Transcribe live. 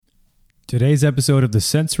Today's episode of the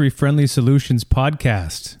Sensory Friendly Solutions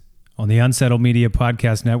podcast on the Unsettled Media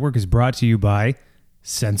Podcast Network is brought to you by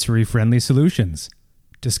Sensory Friendly Solutions.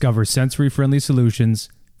 Discover sensory friendly solutions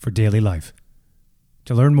for daily life.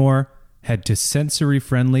 To learn more, head to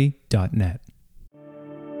sensoryfriendly.net.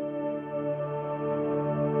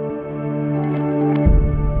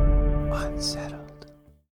 Unsettled.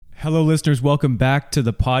 Hello, listeners. Welcome back to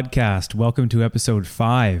the podcast. Welcome to episode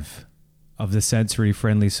 5 of the Sensory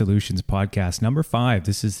Friendly Solutions podcast. Number 5.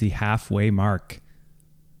 This is the halfway mark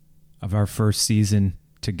of our first season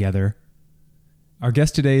together. Our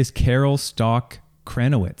guest today is Carol Stock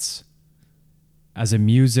Kranowitz. As a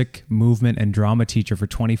music, movement, and drama teacher for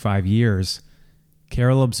 25 years,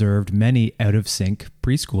 Carol observed many out-of-sync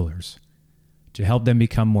preschoolers. To help them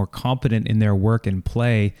become more competent in their work and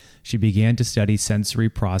play, she began to study sensory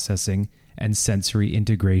processing and sensory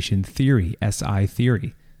integration theory, SI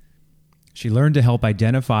theory. She learned to help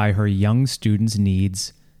identify her young students'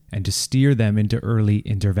 needs and to steer them into early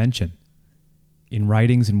intervention. In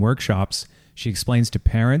writings and workshops, she explains to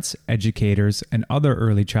parents, educators, and other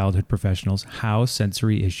early childhood professionals how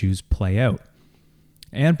sensory issues play out,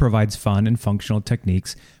 and provides fun and functional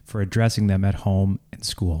techniques for addressing them at home and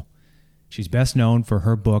school. She's best known for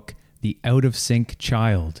her book, The Out of Sync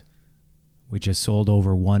Child, which has sold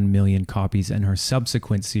over 1 million copies, and her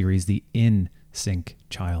subsequent series, The In Sync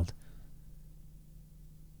Child.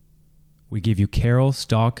 We give you Carol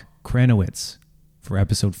Stock Kranowitz for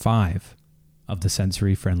episode 5 of the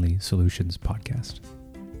Sensory Friendly Solutions podcast.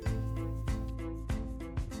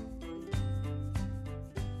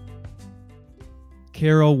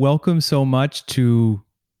 Carol, welcome so much to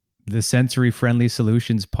the Sensory Friendly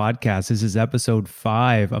Solutions podcast. This is episode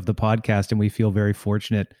 5 of the podcast, and we feel very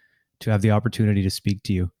fortunate to have the opportunity to speak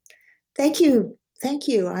to you. Thank you. Thank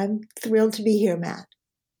you. I'm thrilled to be here, Matt.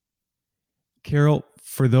 Carol,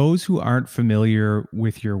 for those who aren't familiar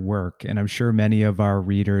with your work, and I'm sure many of our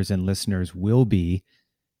readers and listeners will be,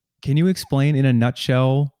 can you explain in a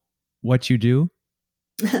nutshell what you do?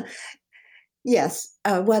 Yes.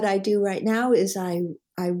 What I do right now is I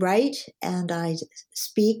write and I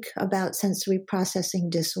speak about sensory processing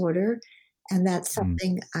disorder. And that's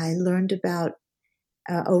something I learned about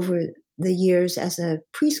over the years as a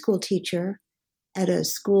preschool teacher at a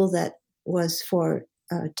school that was for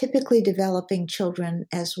typically developing children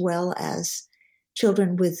as well as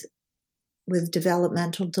children with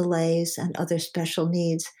developmental delays and other special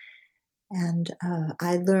needs. And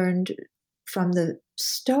I learned from the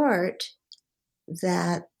start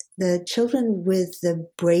that the children with the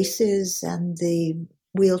braces and the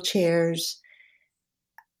wheelchairs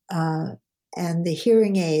and the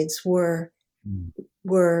hearing aids were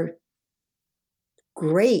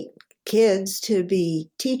great kids to be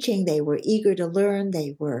teaching. They were eager to learn.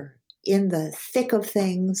 They were in the thick of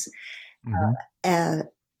things.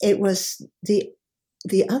 It was the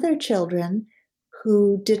other children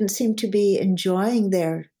who didn't seem to be enjoying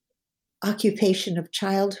their occupation of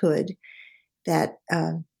childhood that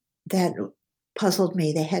puzzled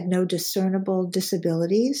me. They had no discernible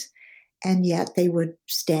disabilities, and yet they would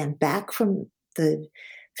stand back from the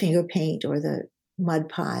finger paint or the mud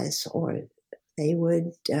pies, or they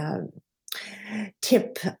would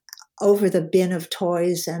tip over the bin of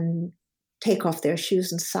toys and take off their shoes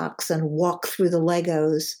and socks and walk through the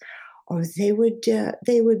Legos, or they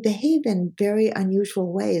would behave in very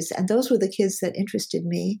unusual ways. And those were the kids that interested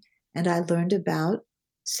me, and I learned about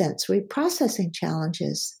sensory processing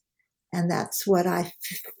challenges. And that's what I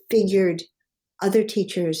figured other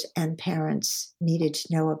teachers and parents needed to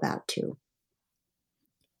know about too.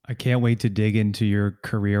 I can't wait to dig into your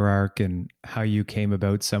career arc and how you came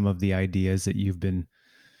about some of the ideas that you've been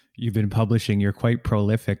publishing. You're quite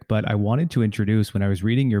prolific, but I wanted to introduce, when I was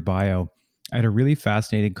reading your bio, I had a really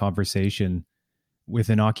fascinating conversation with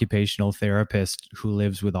an occupational therapist who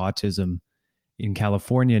lives with autism in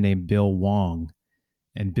California named Bill Wong.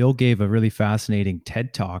 And Bill gave a really fascinating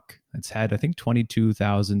TED Talk. It's had, I think,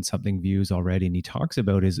 22,000 something views already. And he talks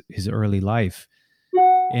about his early life.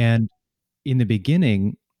 And in the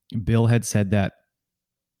beginning, Bill had said that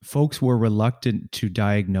folks were reluctant to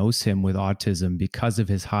diagnose him with autism because of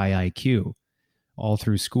his high IQ all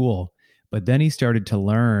through school. But then he started to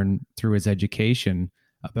learn through his education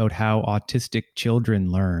about how autistic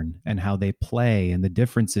children learn and how they play and the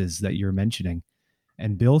differences that you're mentioning.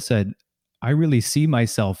 And Bill said, I really see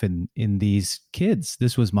myself in these kids.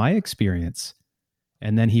 This was my experience.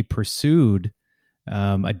 And then he pursued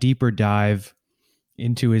a deeper dive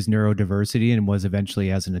into his neurodiversity and was eventually,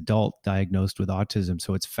 as an adult, diagnosed with autism.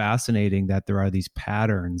 So it's fascinating that there are these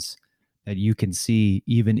patterns that you can see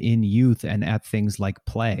even in youth and at things like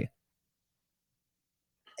play.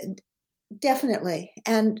 Definitely.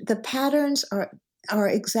 And the patterns are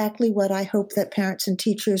exactly what I hope that parents and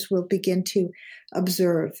teachers will begin to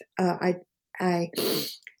observe. I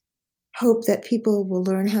hope that people will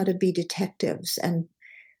learn how to be detectives and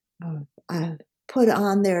uh, uh, put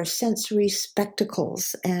on their sensory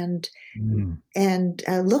spectacles Mm. and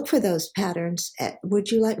look for those patterns.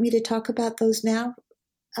 Would you like me to talk about those now,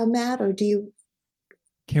 Matt, or do you?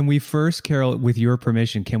 Can we first, Carol, with your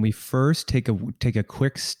permission, can we first take a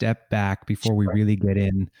quick step back before we really get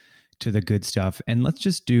in to the good stuff? And let's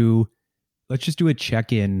just do a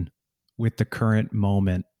check-in with the current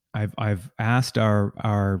moment. I've asked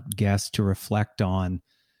our guests to reflect on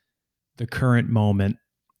the current moment.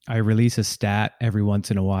 I release a stat every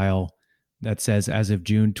once in a while that says as of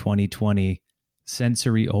June 2020,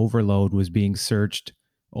 sensory overload was being searched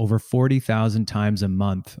over 40,000 times a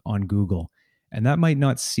month on Google. And that might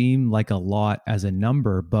not seem like a lot as a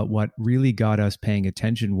number, but what really got us paying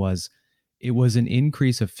attention was it was an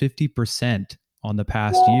increase of 50% on the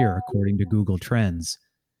past year, according to Google Trends.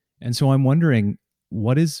 And so I'm wondering,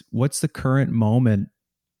 what's the current moment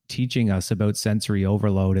teaching us about sensory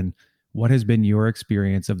overload, and what has been your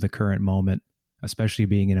experience of the current moment, especially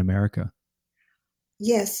being in America?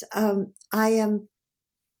 Yes, I am.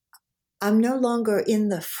 I'm no longer in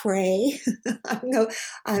the fray. I'm no,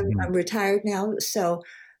 Mhm. I'm retired now, so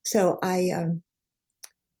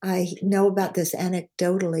I know about this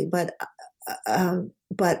anecdotally, but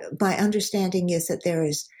my understanding is that there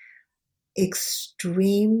is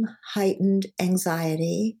extreme heightened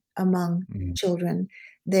anxiety among Mhm. children.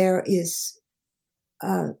 There is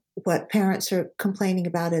what parents are complaining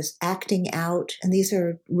about is acting out, and these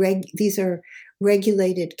are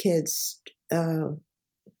regulated kids,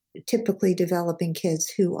 typically developing kids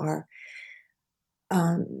who are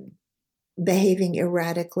um, behaving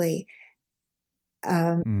erratically.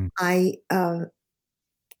 Um, Mm. I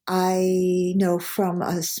I know from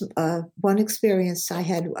one experience I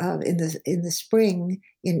had in the spring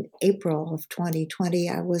in April of 2020.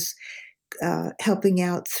 I was helping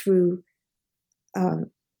out through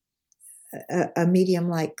um, a medium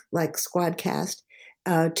like Squadcast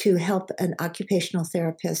to help an occupational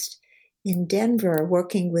therapist in Denver,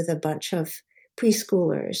 working with a bunch of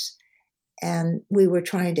preschoolers, and we were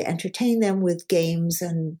trying to entertain them with games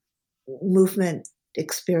and movement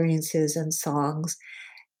experiences and songs.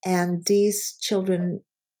 And these children,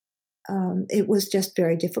 it was just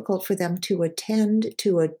very difficult for them to attend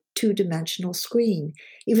to a two-dimensional screen,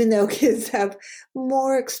 even though kids have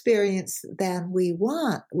more experience than we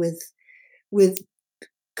want with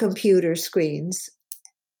computer screens.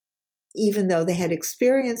 Even though they had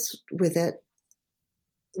experience with it,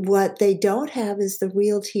 what they don't have is the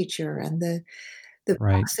real teacher and the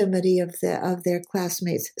Right. proximity of their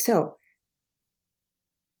classmates. So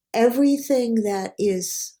everything that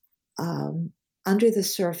is under the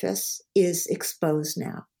surface is exposed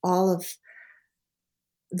now. All of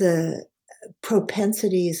the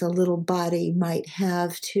propensities a little body might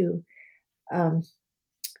have um,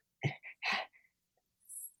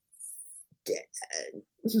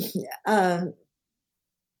 uh,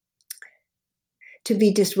 to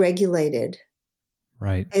be dysregulated.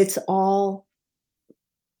 Right. It's all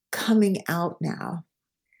coming out now.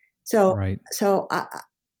 So Right. so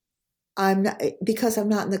I'm not, because I'm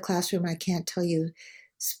not in the classroom. I can't tell you.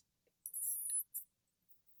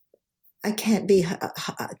 I can't be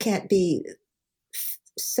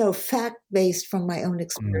so fact based from my own Mm.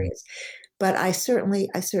 experience, but I certainly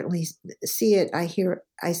see it. I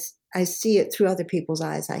see it through other people's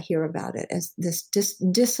eyes. I hear about it as this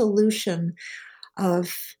dissolution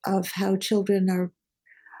of how children are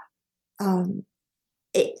um,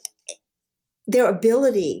 it, their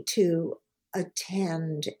ability to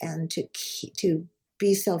attend and to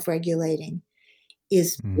be self regulating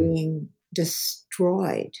is Mm. being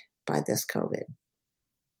destroyed by this COVID.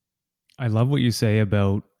 I love what you say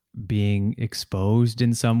about being exposed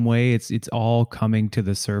in some way. It's all coming to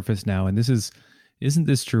the surface now, and this is isn't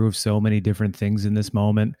this true of so many different things in this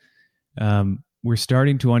moment? We're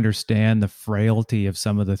starting to understand the frailty of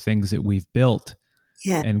some of the things that we've built,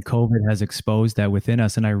 Yeah, and COVID has exposed that within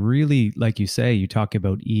us. And I really, like you say, you talk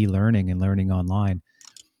about e-learning and learning online.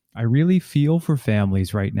 I really feel for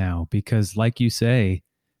families right now because, like you say,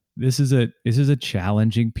 this is a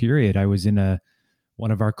challenging period. I was in a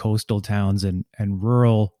one of our coastal towns, and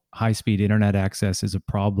rural high speed internet access is a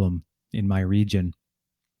problem in my region.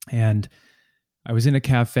 And I was in a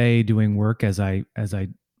cafe doing work as I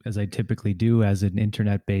typically do as an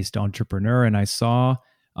internet based entrepreneur, and I saw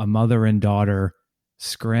a mother and daughter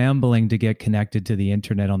scrambling to get connected to the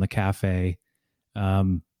internet on the cafe,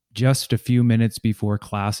 um, just a few minutes before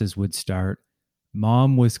classes would start,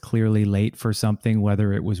 Mom was clearly late for something,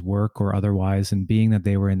 whether it was work or otherwise. And being that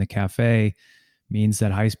they were in the cafe means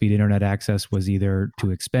that high speed internet access was either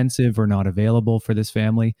too expensive or not available for this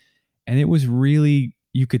family. And it was really,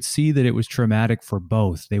 you could see that it was traumatic for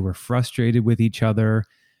both. They were frustrated with each other.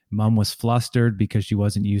 Mom was flustered because she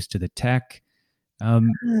wasn't used to the tech. Ah,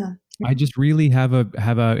 I just really have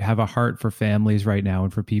a heart for families right now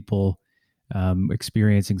and for people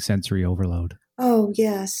experiencing sensory overload. oh,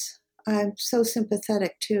 yes. I'm so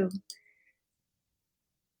sympathetic too.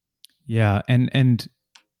 Yeah, and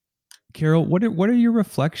Carol, what are your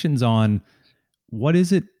reflections on what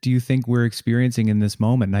is it do you think we're experiencing in this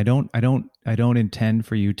moment? And I don't intend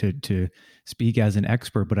for you to speak as an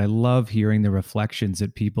expert, but I love hearing the reflections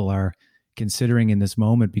that people are considering in this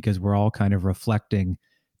moment because we're all kind of reflecting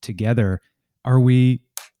together. Are we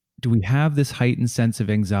do we have this heightened sense of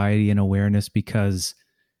anxiety and awareness because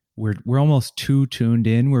we're almost too tuned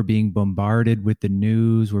in, we're being bombarded with the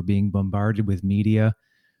news, we're being bombarded with media?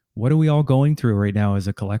 What are we all going through right now as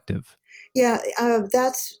a collective? Yeah,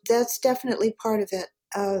 that's definitely part of it.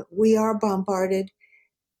 We are bombarded,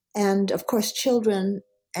 and of course, children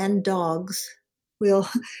and dogs will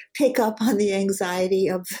pick up on the anxiety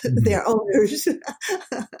of Mhm. their owners.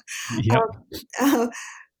 Yep. uh,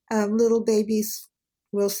 little babies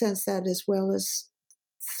will sense that as well as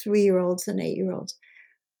 3 year olds and 8 year olds.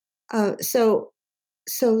 So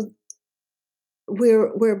so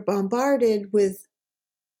we're bombarded with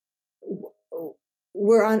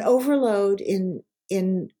we're on overload in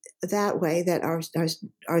that way that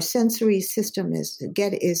our sensory system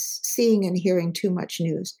is seeing and hearing too much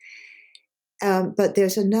news. But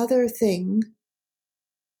there's another thing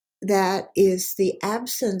that is the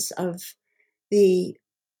absence of the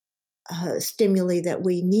stimuli that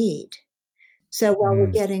we need. So while we're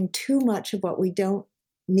Mm, getting too much of what we don't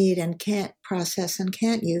need and can't process and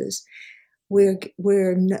can't use, we're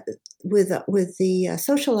with the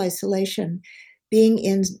social isolation, being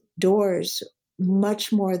indoors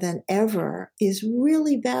much more than ever is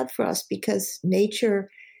really bad for us because nature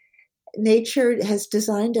has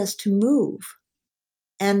designed us to move,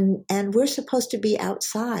 and we're supposed to be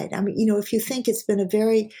outside. I mean, if you think it's been a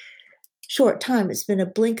very short time, it's been a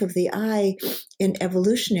blink of the eye in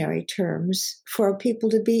evolutionary terms for people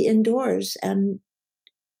to be indoors and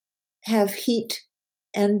have heat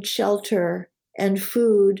and shelter and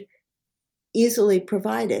food easily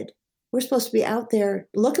provided. We're supposed to be out there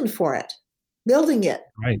looking for it, building it,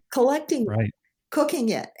 right, collecting it, right. cooking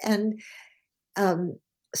it. And um,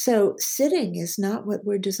 so sitting is not what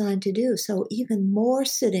we're designed to do. So even more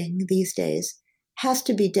sitting these days has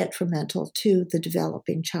to be detrimental to the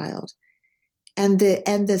developing child. And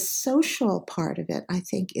the social part of it, I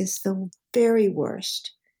think, is the very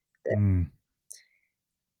worst. Mm,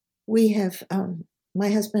 We have My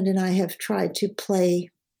husband and I have tried to play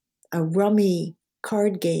a rummy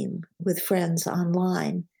card game with friends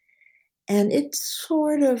online, and it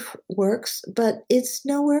sort of works, but it's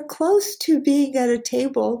nowhere close to being at a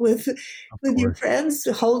table with of your course. friends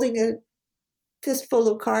holding a fistful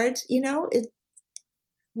of cards. It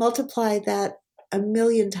multiply that a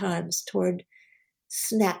million times toward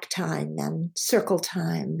snack time and circle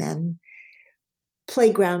time and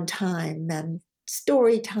playground time and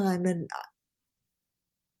story time and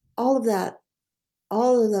all of that.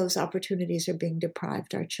 All of those opportunities are being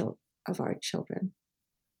deprived of our children.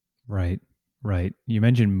 Right, right. You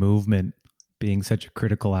mentioned movement being such a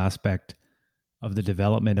critical aspect of the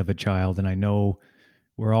development of a child. And I know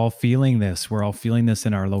we're all feeling this. We're all feeling this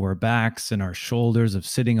in our lower backs and our shoulders of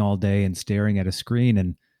sitting all day and staring at a screen.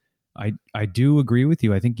 And I do agree with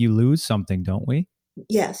you. I think you lose something, don't we?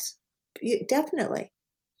 Yes, definitely.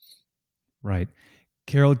 Right.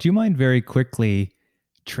 Carol, do you mind very quickly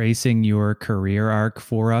tracing your career arc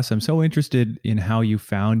for us? I'm so interested in how you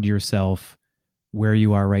found yourself where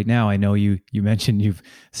you are right now. I know you mentioned you've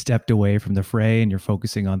stepped away from the fray and you're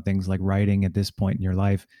focusing on things like writing at this point in your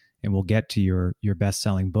life, and we'll get to your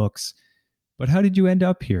best-selling books. But how did you end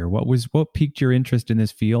up here? What piqued your interest in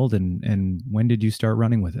this field, and when did you start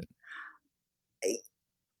running with it?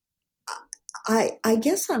 I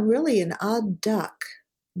guess I'm really an odd duck,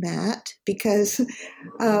 Matt, because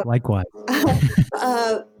uh, Likewise.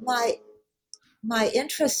 my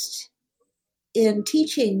interest in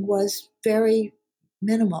teaching was very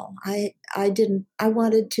minimal. I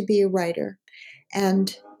wanted to be a writer,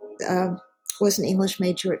 and uh, was an English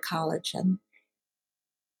major at college, and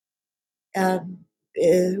um,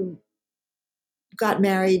 uh, got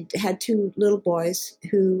married, had two little boys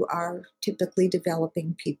who are typically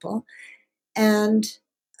developing people, and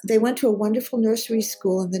they went to a wonderful nursery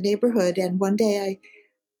school in the neighborhood. And one day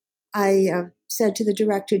I said to the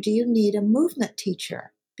director, "Do you need a movement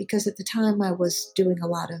teacher?" Because at the time I was doing a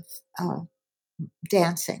lot of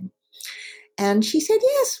dancing. And she said,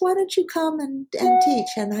 "Yes, why don't you come and teach?"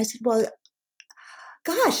 And I said, "Well,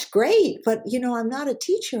 gosh, great. But, I'm not a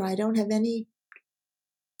teacher. I don't have any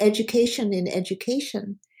education in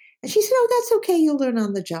education." And she said, "Oh, that's okay. You'll learn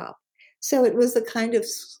on the job." So it was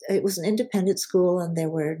it was an independent school, and there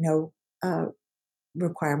were no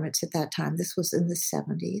requirements at that time. This was in the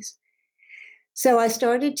 70s. So I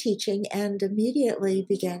started teaching and immediately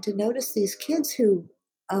began to notice these kids who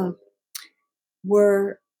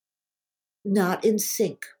were not in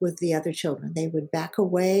sync with the other children. They would back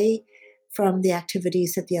away from the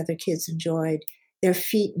activities that the other kids enjoyed. Their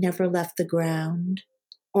feet never left the ground.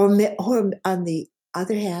 Or on the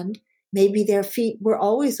other hand, maybe their feet were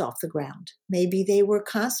always off the ground. Maybe they were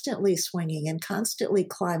constantly swinging and constantly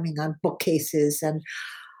climbing on bookcases and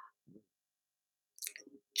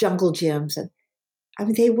jungle gyms.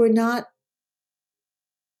 And they were not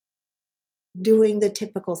doing the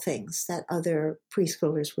typical things that other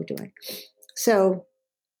preschoolers were doing. So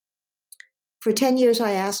for 10 years,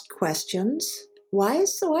 I asked questions. Why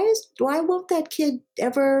won't that kid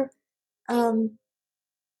ever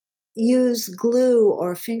use glue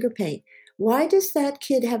or finger paint? Why does that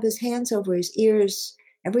kid have his hands over his ears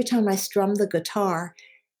every time I strum the guitar?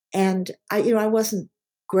 And I wasn't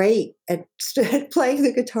great at playing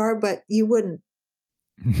the guitar, but you wouldn't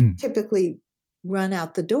typically run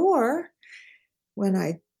out the door when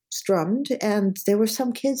I strummed. And there were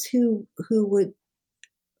some kids who would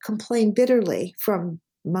complain bitterly from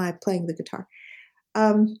my playing the guitar.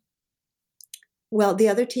 Well, the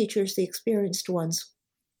other teachers, the experienced ones,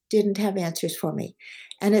 didn't have answers for me.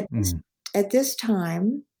 And at this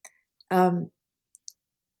time, ADD,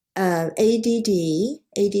 and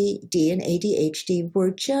ADHD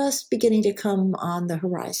were just beginning to come on the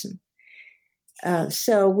horizon.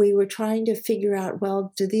 So we were trying to figure out,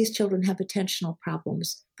 well, do these children have attentional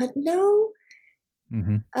problems? But no.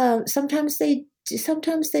 Sometimes they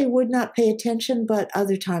would not pay attention, but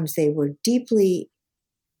other times they were deeply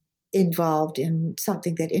involved in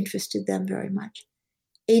something that interested them very much.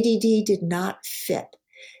 ADD did not fit.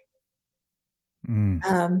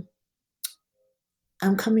 I'm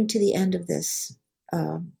coming to the end of this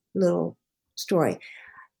little story.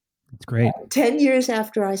 That's great. 10 years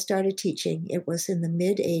after I started teaching, it was in the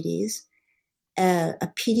mid-'80s, a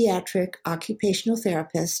pediatric occupational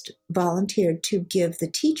therapist volunteered to give the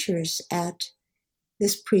teachers at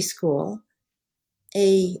this preschool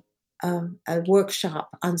a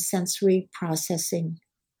workshop on sensory processing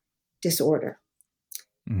disorder.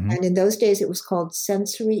 And in those days, it was called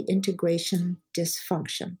sensory integration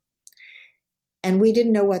dysfunction. And we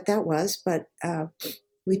didn't know what that was, but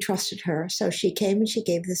we trusted her. So she came and she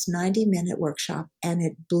gave this 90-minute workshop, and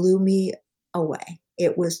it blew me away.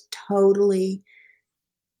 It was totally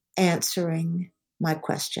answering my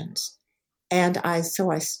questions. And I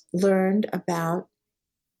learned about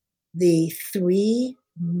the three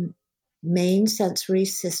main sensory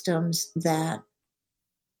systems that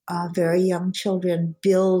very young children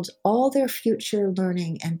build all their future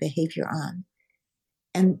learning and behavior on.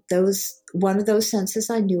 And one of those senses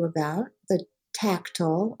I knew about, the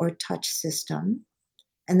tactile or touch system.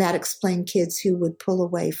 And that explained kids who would pull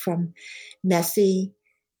away from messy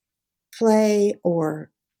play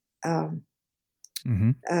or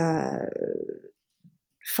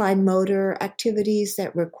fine motor activities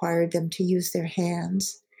that required them to use their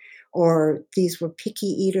hands. Or these were picky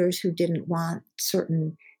eaters who didn't want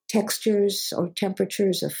certain textures or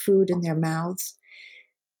temperatures of food in their mouths.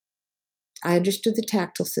 I understood the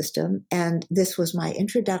tactile system, and this was my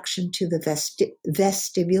introduction to the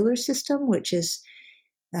vestibular system, which is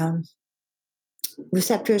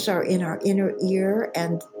receptors are in our inner ear,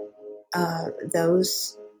 and the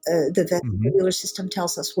vestibular system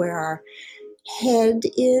tells us where our head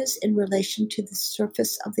is in relation to the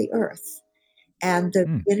surface of the earth. And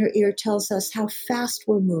the inner ear tells us how fast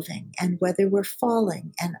we're moving and whether we're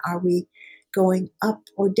falling, and are we going up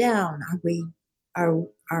or down?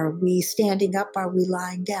 Are we standing up? Are we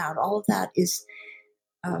lying down? All of that is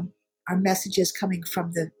our messages coming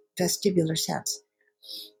from the vestibular sense.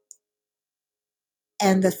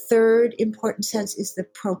 And the third important sense is the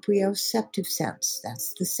proprioceptive sense.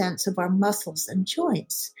 That's the sense of our muscles and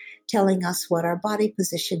joints, telling us what our body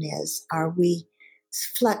position is. Are we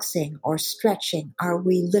flexing or stretching? Are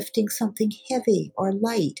we lifting something heavy or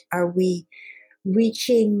light? Are we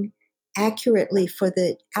reaching accurately for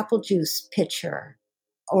the apple juice pitcher?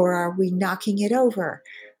 Or are we knocking it over?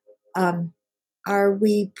 Are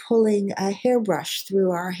we pulling a hairbrush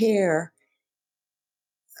through our hair?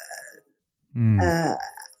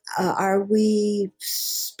 Are we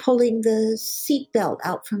pulling the seatbelt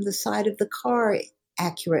out from the side of the car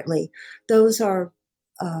accurately? Those are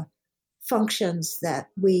functions that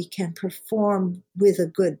we can perform with a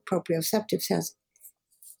good proprioceptive sense.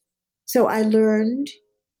 So I learned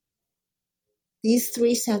these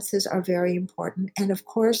three senses are very important. And of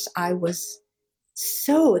course, I was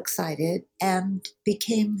so excited and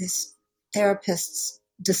became this therapist's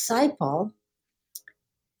disciple.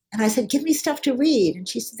 And I said, give me stuff to read. And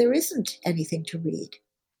she said, there isn't anything to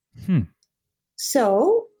read.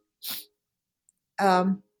 So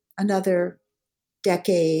another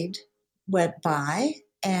decade went by,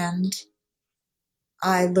 and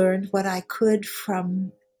I learned what I could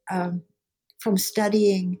from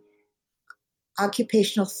studying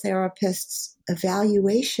occupational therapists'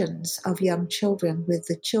 evaluations of young children with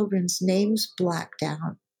the children's names blacked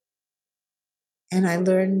out. And I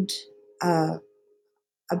learned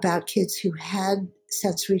about kids who had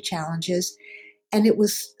sensory challenges, and it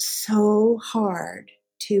was so hard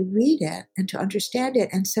to read it and to understand it.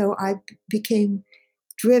 And so I became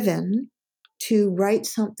driven to write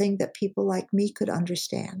something that people like me could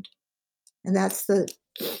understand. And that's the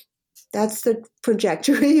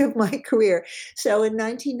trajectory of my career. So in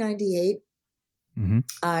 1998,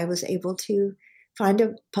 I was able to find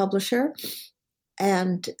a publisher,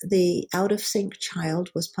 and The Out of Sync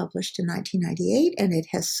Child was published in 1998, and it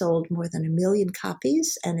has sold more than 1 million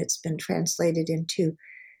copies, and it's been translated into,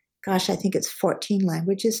 gosh, I think it's 14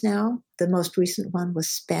 languages now. The most recent one was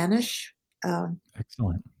Spanish.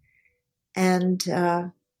 Excellent. And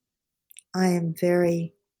I am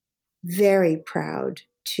very, very proud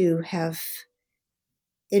to have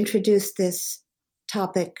introduced this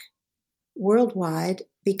topic worldwide,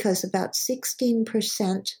 because about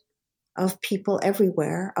 16% of people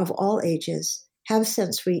everywhere of all ages have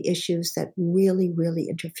sensory issues that really, really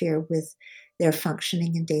interfere with their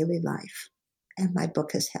functioning in daily life. And my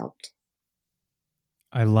book has helped.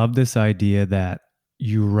 I love this idea that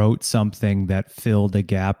you wrote something that filled a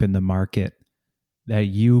gap in the market that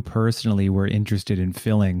you personally were interested in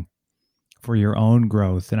filling for your own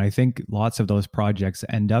growth. And I think lots of those projects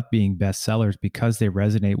end up being bestsellers because they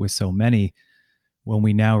resonate with so many. When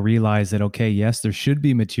we now realize that, okay, yes, there should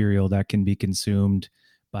be material that can be consumed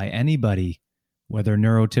by anybody, whether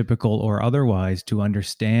neurotypical or otherwise, to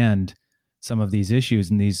understand some of these issues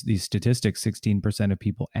and these statistics, 16% of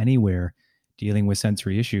people anywhere dealing with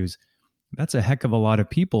sensory issues. That's a heck of a lot of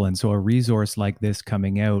people. And so a resource like this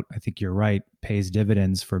coming out, I think you're right, pays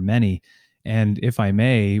dividends for many. And if I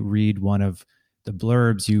may read one of the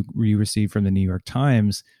blurbs you received from the New York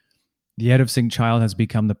Times, The Out of Sync Child has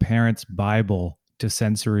become the parent's Bible to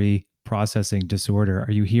sensory processing disorder.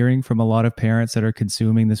 Are you hearing from a lot of parents that are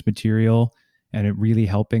consuming this material and it really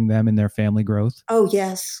helping them in their family growth? Oh,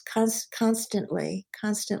 yes, constantly.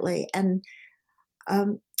 And,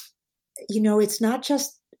 it's not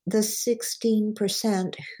just the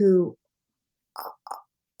 16% who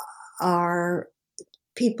are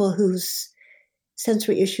people whose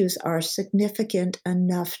sensory issues are significant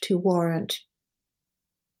enough to warrant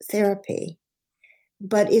therapy,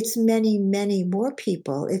 but it's many, many more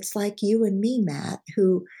people. It's like you and me, Matt,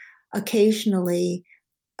 who occasionally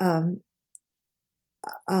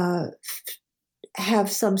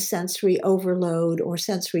have some sensory overload or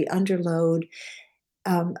sensory underload.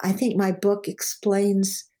 I think my book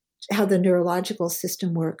explains how the neurological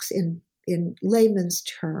system works in layman's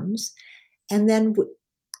terms, and then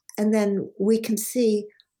we can see,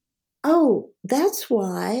 oh, that's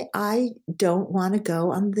why I don't want to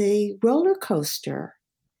go on the roller coaster,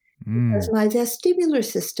 because my vestibular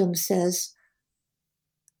system says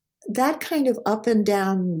that kind of up and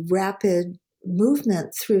down rapid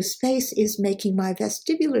movement through space is making my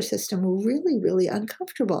vestibular system really, really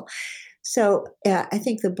uncomfortable. So I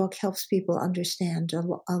think the book helps people understand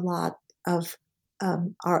a lot of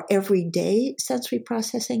our everyday sensory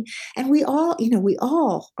processing. And we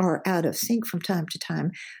all are out of sync from time to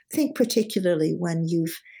time. I think particularly when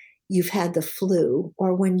you've had the flu,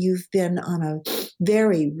 or when you've been on a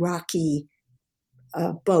very rocky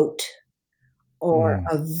boat, or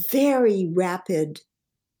a very rapid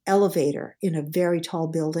elevator in a very tall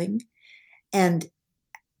building, and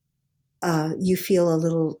you feel a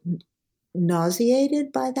little nauseated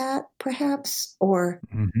by that, perhaps, or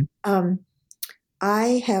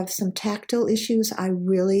I have some tactile issues. I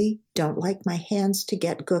really don't like my hands to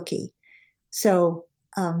get gooky. So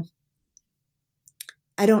I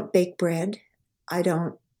don't bake bread. I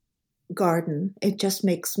don't garden. It just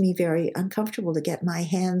makes me very uncomfortable to get my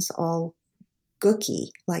hands all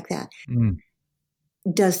gooky like that.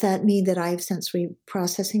 Does that mean that I have sensory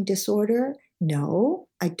processing disorder? No,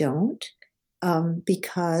 I don't.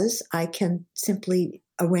 because I can simply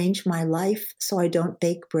arrange my life so I don't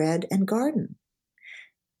bake bread and garden.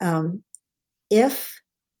 If,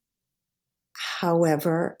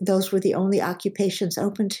 however, those were the only occupations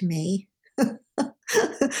open to me,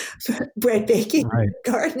 bread baking, Right.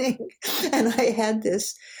 gardening, and I had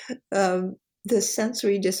this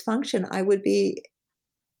sensory dysfunction,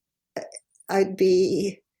 I'd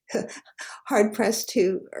be hard pressed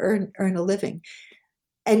to earn a living.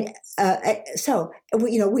 And so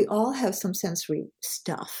we all have some sensory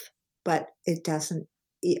stuff, but it doesn't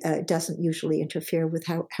usually interfere with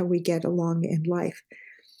how we get along in life.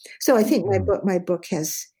 So I think my book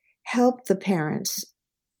has helped the parents.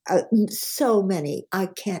 So many, I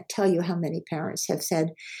can't tell you how many parents have said,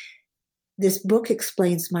 this book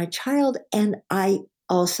explains my child, and I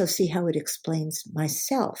also see how it explains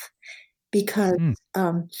myself. Because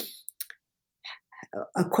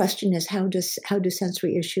a question is, how do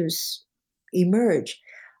sensory issues emerge?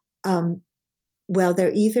 Well,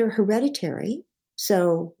 they're either hereditary,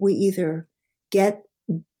 so we either get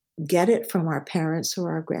it from our parents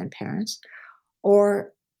or our grandparents,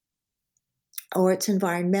 or it's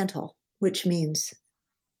environmental, which means,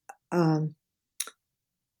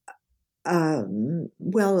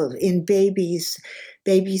 well, in babies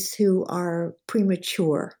who are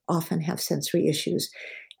premature often have sensory issues,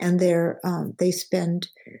 and they spend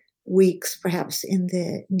weeks perhaps in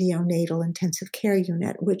the neonatal intensive care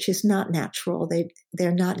unit, which is not natural.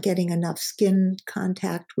 They're not getting enough skin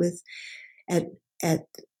contact with at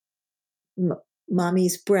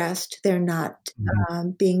mommy's breast. They're not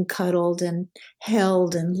being cuddled and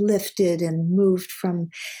held and lifted and moved from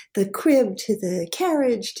the crib to the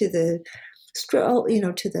carriage to the stroll,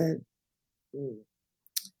 to the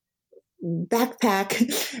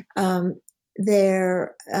backpack.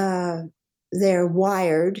 They're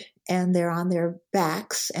wired, and they're on their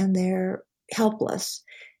backs, and they're helpless.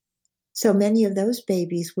 So many of those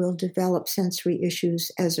babies will develop sensory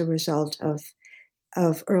issues as a result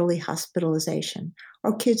of early hospitalization,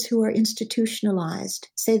 or kids who are institutionalized.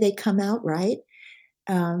 Say they come out right,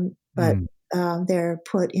 but they're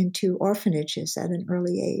put into orphanages at an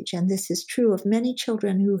early age. And this is true of many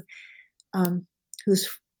children whose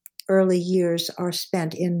early years are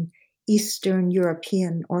spent in Eastern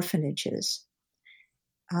European orphanages,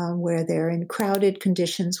 where they're in crowded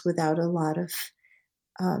conditions without a lot of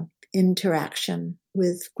interaction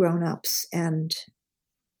with grown-ups. And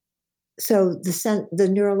so the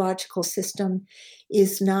neurological system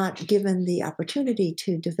is not given the opportunity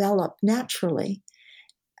to develop naturally,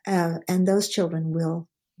 and those children will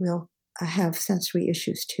have sensory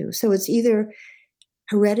issues too. So it's either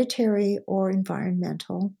hereditary or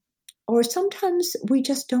environmental, or sometimes we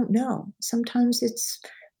just don't know. Sometimes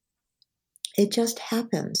it just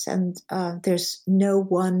happens, and there's no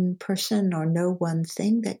one person or no one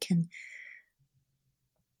thing that can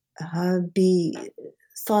be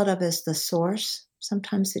thought of as the source.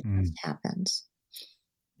 Sometimes it just happens.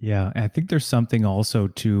 Yeah, I think there's something also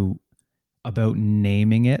about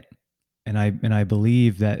naming it, and I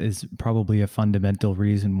believe that is probably a fundamental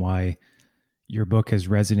reason why your book has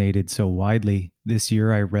resonated so widely. This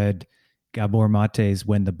year I read Gabor Mate's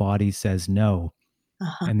When the Body Says No.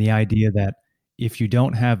 And the idea that if you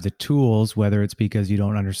don't have the tools, whether it's because you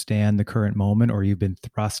don't understand the current moment or you've been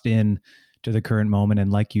thrust in to the current moment,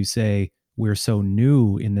 and like you say, we're so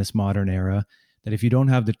new in this modern era that if you don't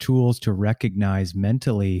have the tools to recognize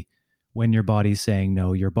mentally when your body's saying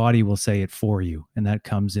no, your body will say it for you. And that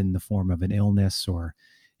comes in the form of an illness or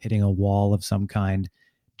hitting a wall of some kind.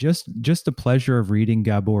 Just the pleasure of reading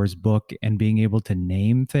Gabor's book and being able to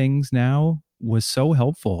name things now was so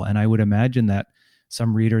helpful. And I would imagine that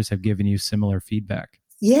some readers have given you similar feedback.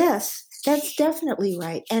 Yes, that's definitely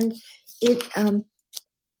right. And it,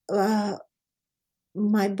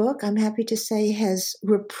 my book, I'm happy to say, has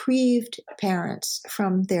reprieved parents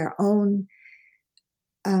from their own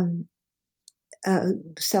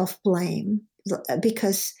self-blame,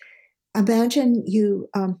 because imagine you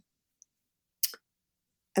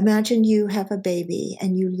have a baby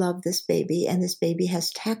and you love this baby, and this baby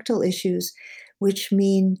has tactile issues, which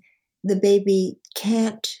mean the baby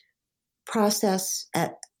can't process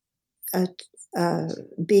at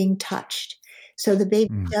being touched. So the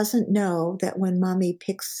baby doesn't know that when mommy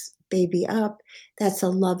picks baby up, that's a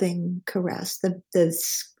loving caress.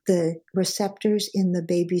 The receptors in the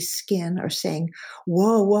baby's skin are saying,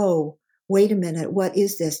 whoa, wait a minute, what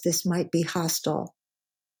is this? This might be hostile.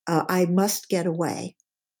 I must get away.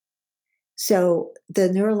 So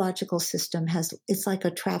the neurological system it's like a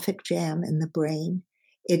traffic jam in the brain.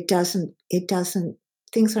 It doesn't,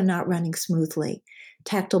 things are not running smoothly.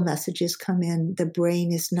 tactile messages come in, the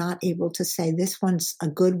brain is not able to say, this one's a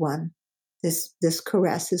good one. This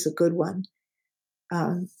caress is a good one.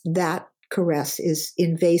 That caress is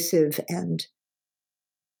invasive and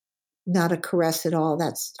not a caress at all.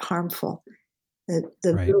 That's harmful. The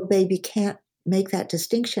Right. little baby can't make that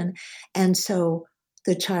distinction. And so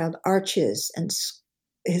the child arches and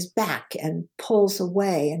his back and pulls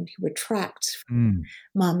away and retracts from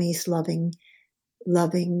mommy's loving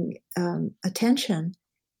attention.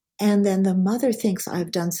 And then the mother thinks,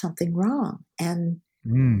 I've done something wrong. And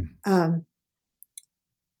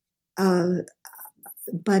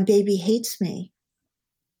my baby hates me.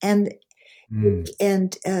 And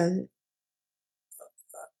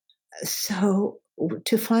so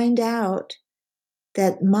to find out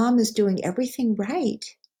that mom is doing everything right,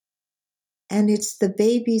 and it's the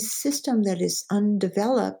baby's system that is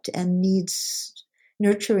undeveloped and needs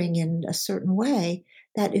nurturing in a certain way,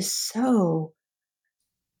 that is so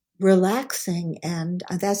relaxing. And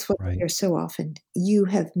that's what I hear so often. You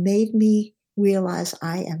have made me realize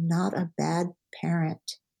I am not a bad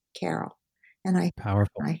parent, Carol. And I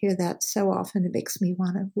hear that so often, it makes me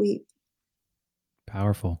want to weep.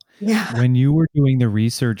 Powerful. Yeah. When you were doing the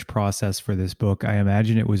research process for this book, I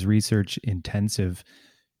imagine it was research intensive.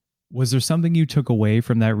 Was there something you took away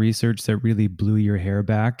from that research that really blew your hair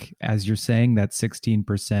back? As you're saying that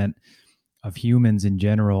 16% of humans in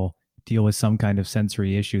general deal with some kind of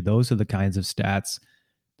sensory issue. Those are the kinds of stats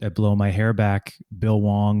that blow my hair back. Bill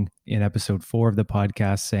Wong in episode 4 of the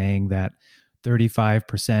podcast saying that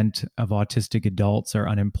 35% of autistic adults are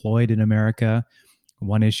unemployed in America.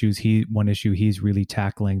 One issue he's really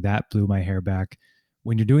tackling that blew my hair back.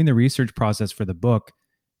 When you're doing the research process for the book,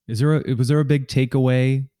 was there a big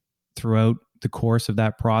takeaway throughout the course of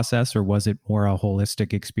that process, or was it more a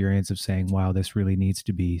holistic experience of saying, wow, this really needs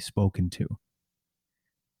to be spoken to?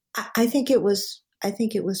 I think it was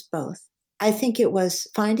both. I think it was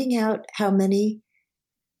finding out how many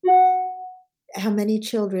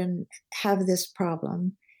children have this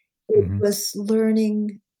problem. It was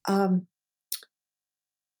learning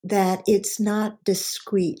that it's not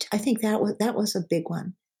discrete. I think that was a big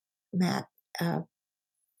one, Matt. Now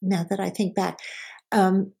that I think back,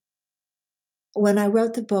 when I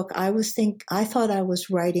wrote the book, I thought I was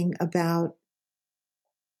writing about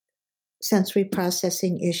sensory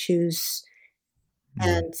processing issues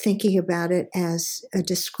and thinking about it as a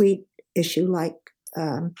discrete issue, like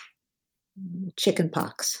chicken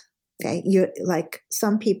pox. Okay, like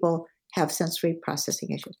some people have sensory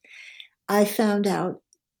processing issues. I found out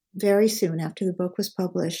very soon after the book was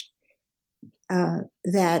published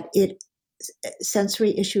that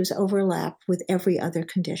sensory issues overlap with every other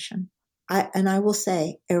condition. I will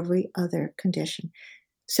say every other condition.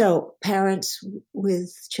 So parents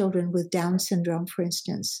with children with Down syndrome, for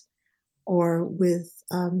instance, or with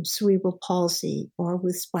cerebral palsy, or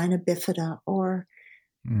with spina bifida, or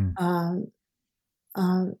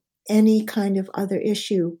any kind of other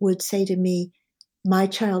issue would say to me, my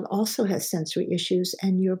child also has sensory issues,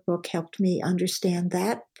 and your book helped me understand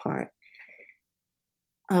that part.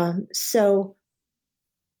 So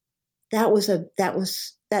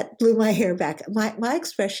that blew my hair back. My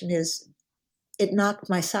expression is, it knocked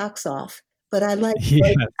my socks off. But I like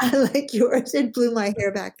yours. It blew my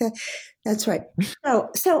hair back. That's right.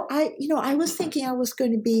 So I was thinking I was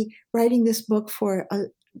going to be writing this book for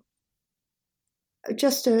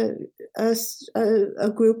just a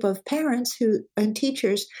group of parents and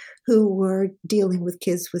teachers who were dealing with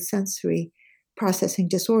kids with sensory processing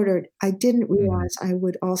disorder. I didn't realize I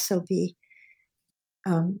would also be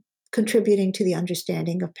contributing to the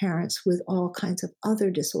understanding of parents with all kinds of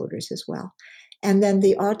other disorders as well. And then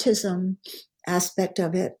the autism aspect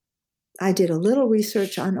of it, I did a little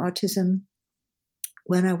research on autism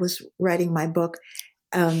when I was writing my book,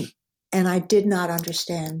 and I did not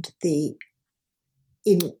understand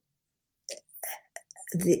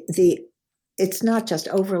it's not just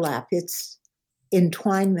overlap, it's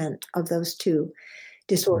entwinement of those two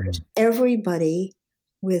disorders. Everybody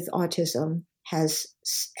with autism has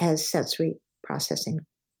sensory processing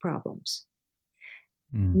problems.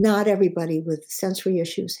 Not everybody with sensory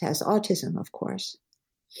issues has autism, of course,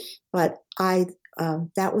 but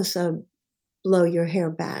that was a blow your hair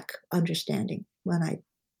back understanding when I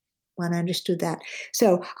understood that.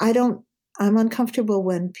 So I'm uncomfortable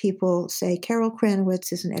when people say Carol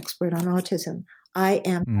Kranowitz is an expert on autism. I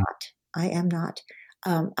am not.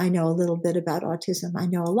 I know a little bit about autism. I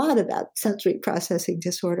know a lot about sensory processing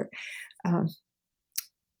disorder.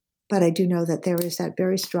 But I do know that there is that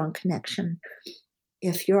very strong connection.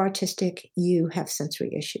 If you're autistic, you have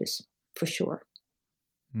sensory issues, for sure.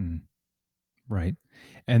 Right.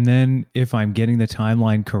 And then, if I'm getting the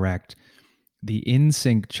timeline correct, the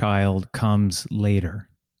in-sync child comes later.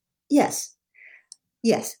 Yes.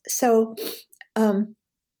 Yes. So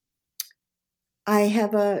I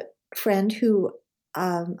have a friend who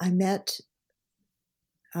I met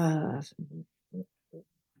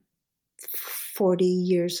 40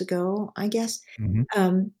 years ago, I guess.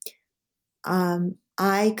 Mm-hmm.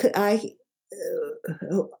 I could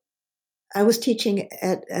I was teaching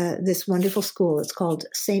at this wonderful school. It's called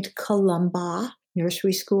St. Columba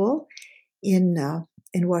Nursery School in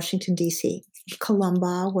Washington, D.C.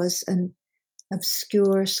 Columba was an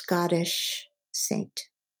obscure Scottish saint,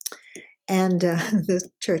 and the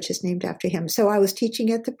church is named after him. So I was teaching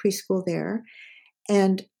at the preschool there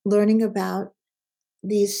and learning about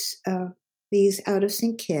these out of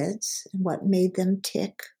sync kids and what made them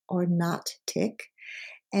tick or not tick,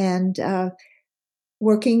 and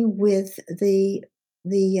working with the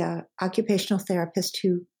occupational therapist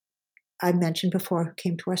who I mentioned before, who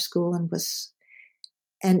came to our school and was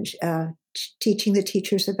teaching the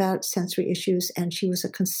teachers about sensory issues, and she was a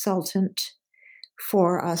consultant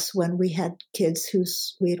for us when we had kids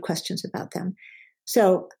we had questions about them.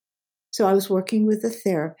 So I was working with a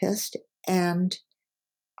therapist, and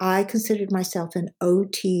I considered myself an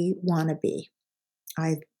OT wannabe.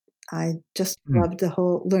 I just loved the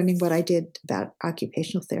whole learning what I did about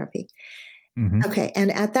occupational therapy. Mm-hmm. Okay,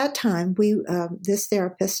 and at that time, this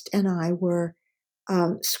therapist and I were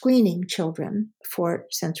screening children for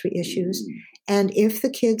sensory issues, and if the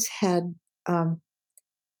kids had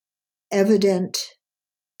evident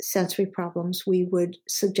sensory problems, we would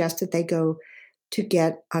suggest that they go to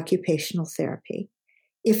get occupational therapy.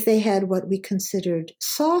 If they had what we considered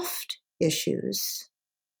soft issues,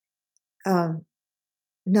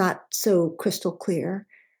 not so crystal clear,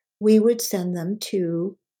 we would send them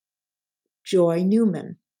to Joy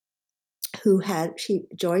Newman,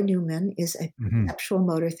 Joy Newman is a perceptual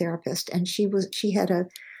motor therapist, and she had a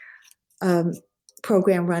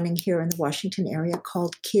program running here in the Washington area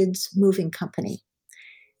called Kids Moving Company.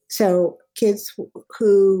 So kids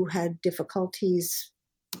who had difficulties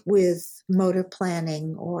with motor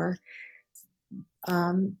planning or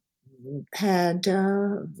had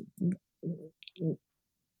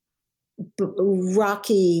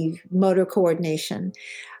rocky motor coordination,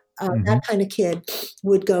 that kind of kid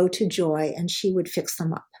would go to Joy and she would fix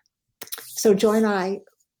them up. So Joy and I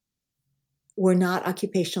were not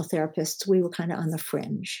occupational therapists. We were kind of on the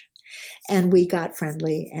fringe, and we got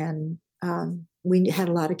friendly, and we had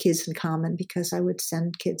a lot of kids in common because I would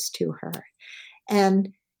send kids to her. And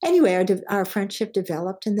anyway, our friendship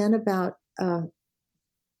developed, and then about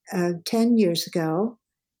 10 years ago,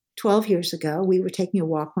 12 years ago, we were taking a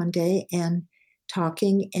walk one day and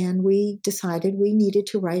talking, and we decided we needed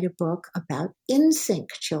to write a book about in-sync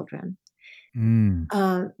children.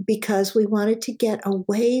 Because we wanted to get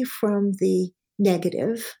away from the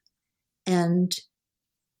negative, and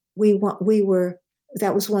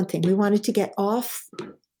that was one thing. We wanted to get off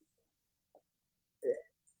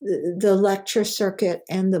the lecture circuit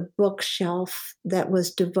and the bookshelf that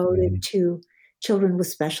was devoted to children with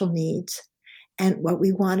special needs. And what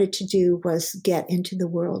we wanted to do was get into the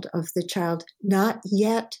world of the child not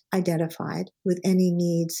yet identified with any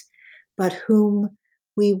needs, but whom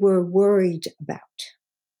we were worried about.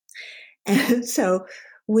 And so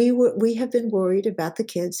we have been worried about the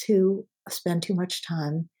kids who spend too much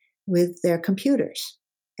time with their computers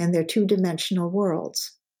and their two-dimensional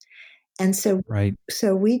worlds. And so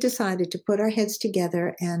we decided to put our heads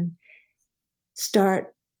together and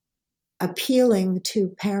start appealing to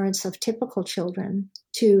parents of typical children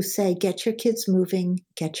to say, get your kids moving,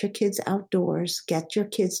 get your kids outdoors, get your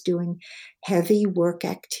kids doing heavy work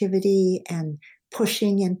activity and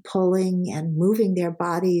pushing and pulling and moving their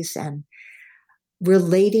bodies and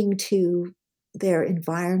relating to their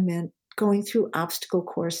environment, going through obstacle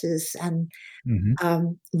courses and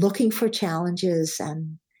looking for challenges.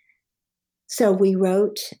 And so we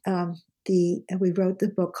wrote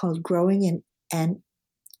the book called Growing an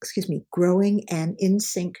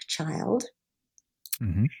In-Sync Child.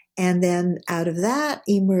 And then out of that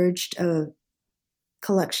emerged a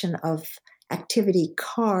collection of activity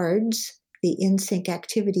cards, the In-Sync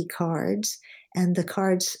activity cards, and the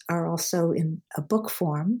cards are also in a book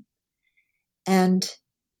form. And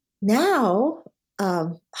now,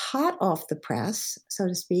 hot off the press, so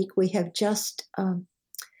to speak, we have just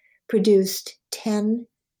produced 10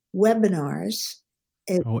 webinars.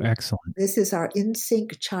 Excellent. This is our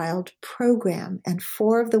In-Sync Child program, and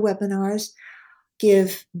 4 of the webinars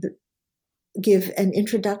give an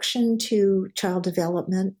introduction to child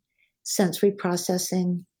development, sensory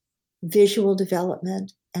processing, visual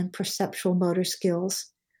development, and perceptual motor skills.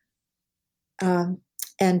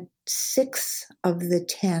 And 6 of the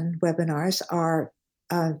 10 webinars are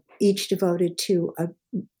each devoted to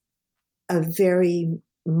a very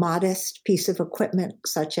modest piece of equipment,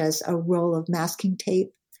 such as a roll of masking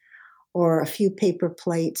tape or a few paper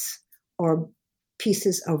plates or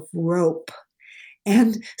pieces of rope.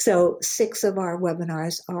 And so 6 of our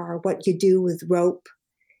webinars are what you do with rope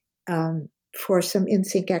for some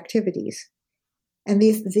in-sync activities. And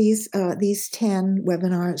these 10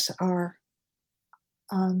 webinars are,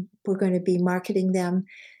 we're going to be marketing them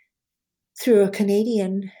through a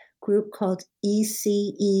Canadian group called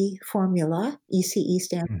ECE Formula. ECE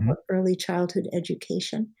stands for Early Childhood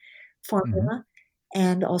Education Formula.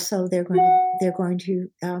 And also they're going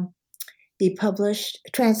to be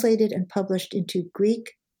translated and published into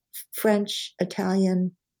Greek, French,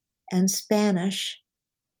 Italian, and Spanish,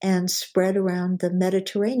 and spread around the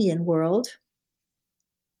Mediterranean world.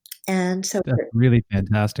 And so that's really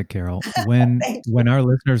fantastic, Carol. When our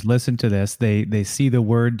listeners listen to this, they see the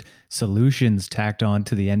word solutions tacked on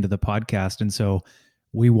to the end of the podcast. And so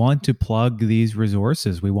we want to plug these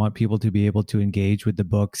resources. We want people to be able to engage with the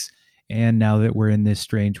books. And now that we're in this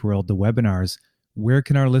strange world, the webinars, where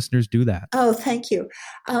can our listeners do that? Oh, thank you.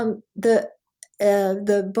 The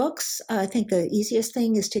books, I think the easiest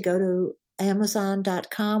thing is to go to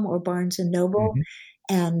Amazon.com or Barnes & Noble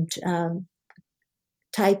and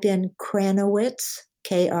type in Kranowitz,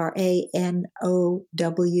 Kranowitz,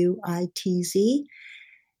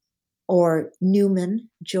 or Newman,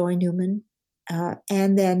 Joy Newman,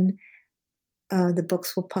 and then the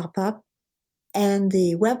books will pop up. And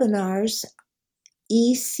the webinars,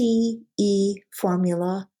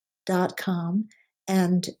 eceformula.com.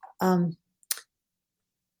 And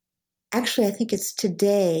actually, I think it's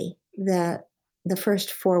today that the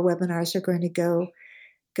first 4 webinars are going to go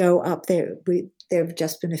up there. There have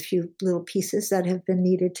just been a few little pieces that have been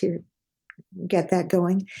needed to get that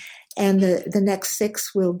going. And the next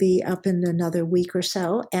 6 will be up in another week or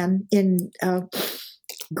so. And in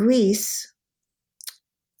Greece,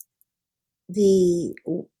 the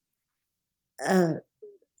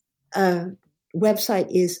website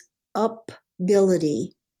is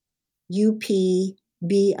Upbility, UPBILITY,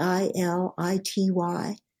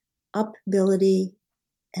 Upbility,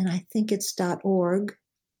 and I think it's .org.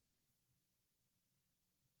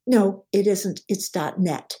 No, it isn't. It's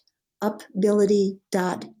 .net,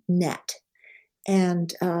 upbility.net.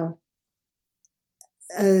 And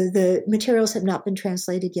the materials have not been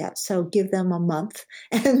translated yet, so give them a month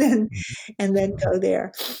and then go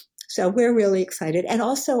there. So we're really excited. And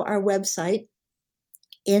also our website,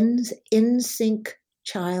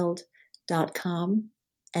 insyncchild.com,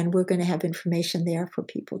 and we're going to have information there for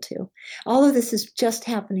people too. All of this is just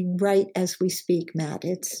happening right as we speak, Matt.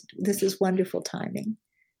 This is wonderful timing.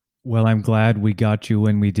 Well, I'm glad we got you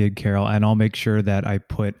when we did, Carol, and I'll make sure that I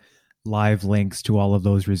put live links to all of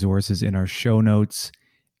those resources in our show notes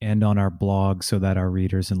and on our blog so that our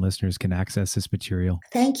readers and listeners can access this material.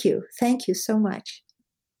 Thank you. Thank you so much.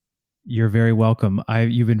 You're very welcome.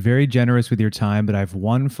 You've been very generous with your time, but I have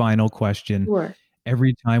one final question. Sure.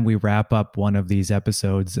 Every time we wrap up one of these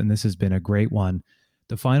episodes, and this has been a great one,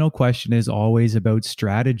 the final question is always about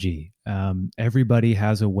strategy. Everybody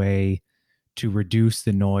has a way to reduce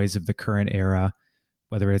the noise of the current era,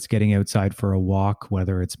 whether it's getting outside for a walk,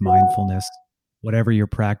 whether it's mindfulness, whatever your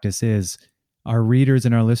practice is. Our readers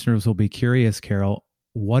and our listeners will be curious, Carol,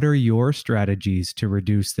 what are your strategies to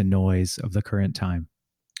reduce the noise of the current time?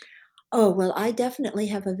 Oh, well, I definitely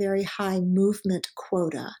have a very high movement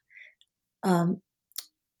quota,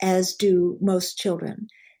 as do most children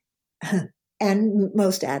and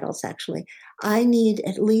most adults, actually. I need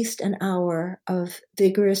at least an hour of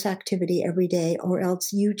vigorous activity every day, or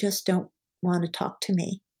else you just don't want to talk to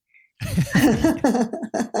me.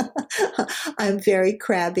 I'm very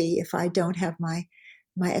crabby if I don't have my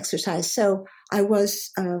exercise. So I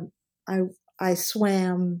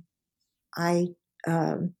swam. I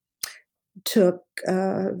took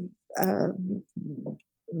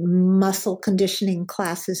muscle conditioning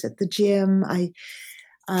classes at the gym.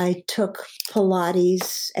 I took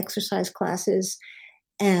Pilates exercise classes,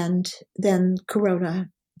 and then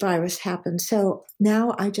coronavirus happened. So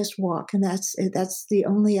now I just walk, and that's the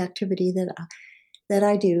only activity that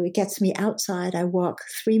I do. It gets me outside. I walk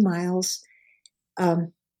 3 miles,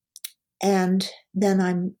 and then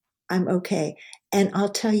I'm okay. And I'll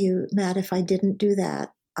tell you, Matt, if I didn't do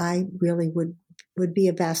that, I really would be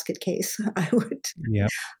a basket case. I would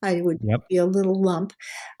be a little lump.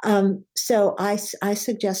 So I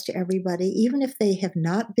suggest to everybody, even if they have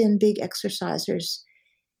not been big exercisers,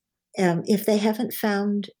 if they haven't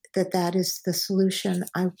found that is the solution,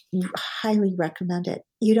 I highly recommend it.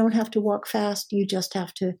 You don't have to walk fast. You just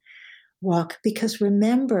have to walk. Because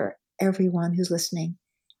remember, everyone who's listening,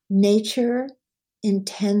 nature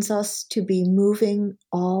intends us to be moving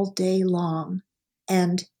all day long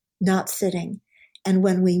and not sitting. And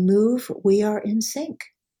when we move, we are in sync.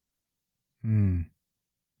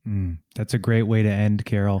 That's a great way to end,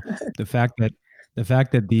 Carol. The fact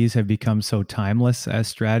that these have become so timeless as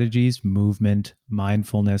strategies, movement,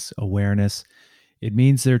 mindfulness, awareness, it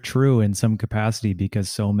means they're true in some capacity because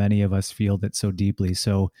so many of us feel that so deeply.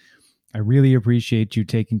 So I really appreciate you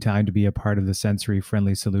taking time to be a part of the Sensory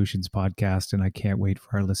Friendly Solutions podcast, and I can't wait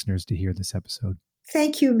for our listeners to hear this episode.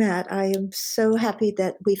 Thank you, Matt. I am so happy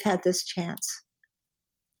that we've had this chance.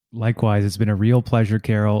 Likewise, it's been a real pleasure,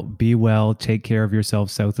 Carol. Be well, take care of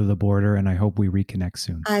yourself south of the border, and I hope we reconnect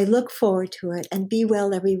soon. I look forward to it, and be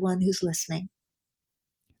well, everyone who's listening.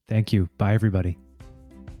 Thank you. Bye, everybody.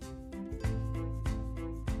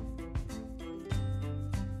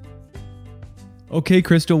 Okay,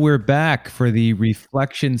 Crystal, we're back for the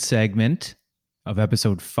reflection segment of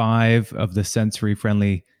episode 5 of the Sensory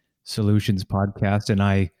Friendly Solutions podcast. And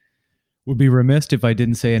I would be remiss if I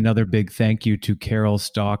didn't say another big thank you to Carol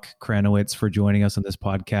Stock-Kranowitz for joining us on this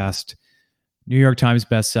podcast. New York Times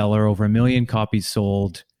bestseller, over 1 million copies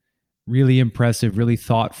sold. Really impressive, really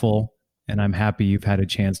thoughtful. And I'm happy you've had a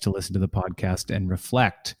chance to listen to the podcast and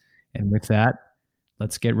reflect. And with that,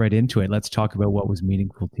 let's get right into it. Let's talk about what was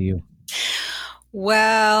meaningful to you.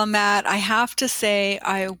 Well, Matt, I have to say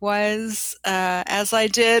I was, as I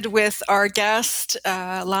did with our guest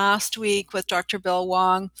last week with Dr. Bill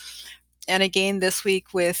Wong, and again this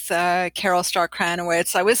week with Carol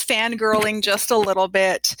Stock-Kranowitz, I was fangirling just a little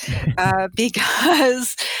bit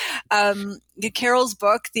because Carol's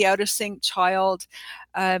book, The Out of Sync Child,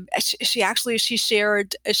 she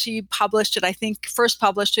published it, I think first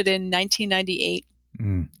published it in 1998.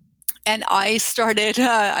 And I started,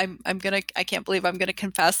 I can't believe I'm going to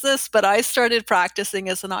confess this, but I started practicing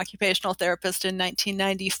as an occupational therapist in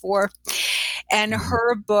 1994. And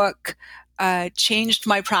her book changed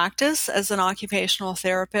my practice as an occupational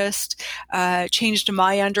therapist, changed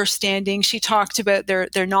my understanding. She talked about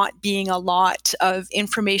there not being a lot of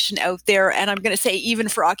information out there. And I'm going to say even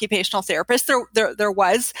for occupational therapists, there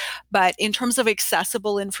was, but in terms of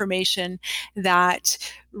accessible information that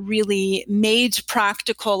really made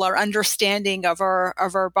practical our understanding of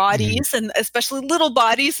our bodies, and especially little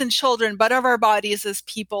bodies and children, but of our bodies as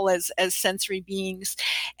people, as sensory beings.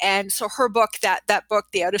 And so her book, that book,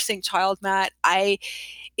 The Out of Sync Child, Matt, I'm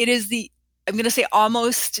going to say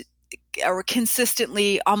almost or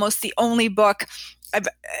consistently almost the only book.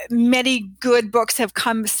 Many good books have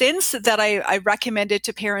come since that I recommended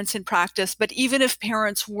to parents in practice. But even if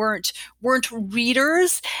parents weren't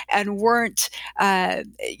readers and weren't,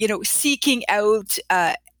 seeking out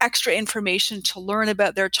extra information to learn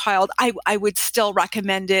about their child, I would still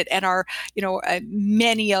recommend it. And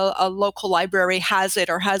many a local library has it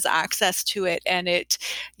or has access to it. And it,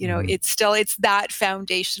 it's that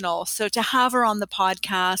foundational. So to have her on the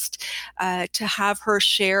podcast, to have her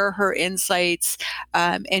share her insights,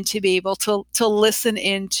 and to be able to listen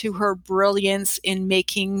into her brilliance in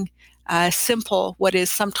making simple what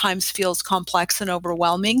is sometimes feels complex and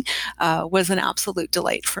overwhelming was an absolute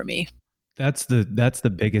delight for me. That's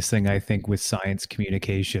the biggest thing I think with science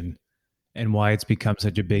communication and why it's become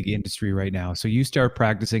such a big industry right now. So you start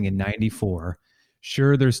practicing in 94.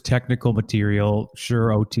 Sure, there's technical material. Sure,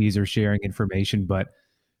 OTs are sharing information, but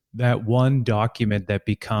that one document that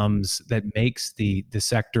makes the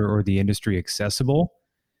sector or the industry accessible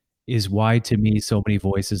is why, to me, so many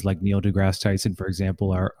voices like Neil deGrasse Tyson, for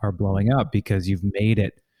example, are blowing up, because you've made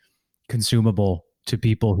it consumable to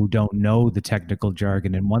people who don't know the technical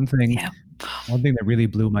jargon. And one thing that really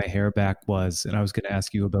blew my hair back was, and I was going to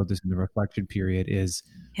ask you about this in the reflection period, is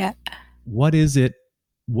what is it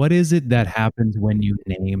that happens when you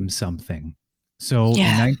name something? So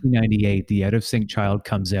in 1998, The Out of Sync Child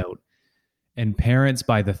comes out, and parents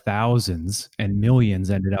by the thousands and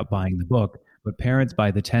millions ended up buying the book, but parents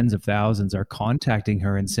by the tens of thousands are contacting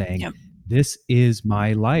her and saying, this is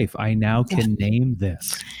my life. I now can name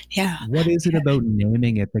this. Yeah. What is it about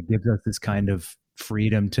naming it that gives us this kind of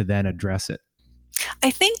freedom to then address it?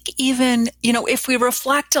 I think even, if we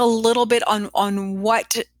reflect a little bit on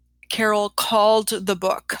what Carol called the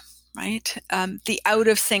book, right? The Out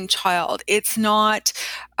of Sync Child. It's not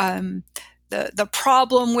the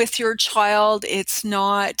problem with your child. It's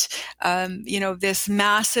not, this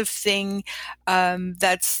massive thing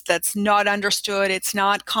that's not understood. It's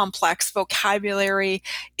not complex vocabulary.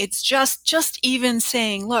 It's just even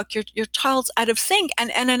saying, look, your child's out of sync,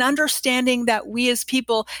 and an understanding that we as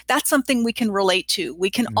people, that's something we can relate to. We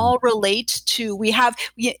can all relate to. We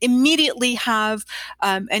immediately have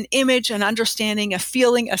an image, an understanding, a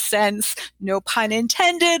feeling, a sense, no pun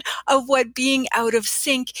intended, of what being out of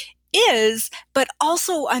sync is, but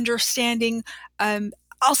also understanding,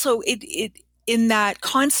 also it in that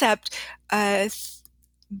concept,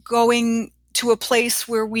 going to a place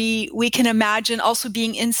where we can imagine also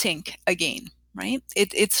being in sync again, right?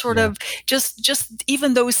 It's sort of just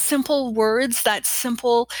even those simple words, that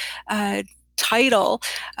simple title,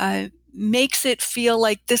 makes it feel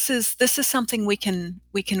like this is something we can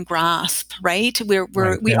grasp, right? We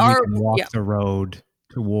can walk the road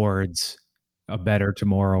towards a better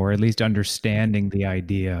tomorrow, or at least understanding the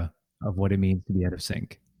idea of what it means to be out of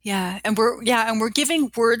sync. Yeah, and we're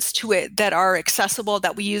giving words to it that are accessible,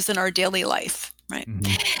 that we use in our daily life, right?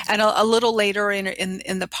 Mm-hmm. And a little later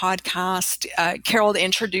in the podcast, Carol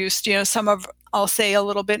introduced, some of, I'll say a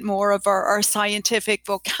little bit more of our scientific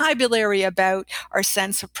vocabulary about our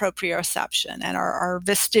sense of proprioception and our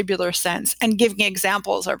vestibular sense, and giving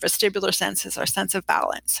examples. Our vestibular sense is our sense of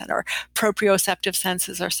balance, and our proprioceptive sense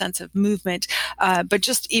is our sense of movement. But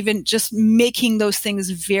just making those things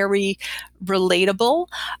very relatable,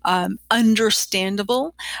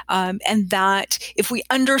 understandable, and that if we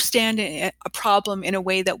understand a problem in a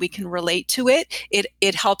way that we can relate to it,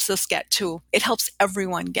 it helps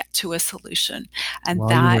everyone get to a solution. And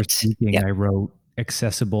while you were speaking, I wrote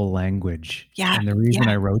accessible language. Yeah. And the reason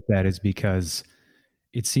I wrote that is because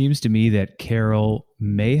it seems to me that Carol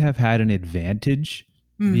may have had an advantage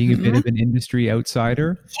being a bit of an industry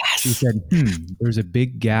outsider. Yes. She said, there's a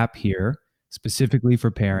big gap here, specifically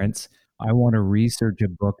for parents. I want to research a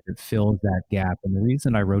book that fills that gap. And the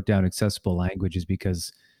reason I wrote down accessible language is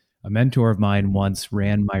because a mentor of mine once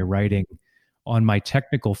ran my writing on my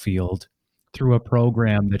technical field through a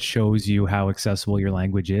program that shows you how accessible your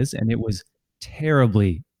language is. And it was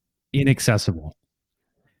terribly inaccessible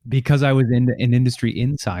because I was an industry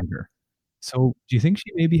insider. So do you think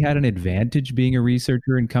she maybe had an advantage being a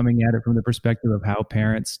researcher and coming at it from the perspective of how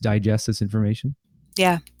parents digest this information?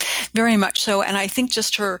 Yeah, very much so. And I think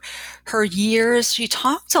just her years, she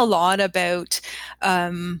talked a lot about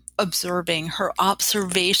observing, her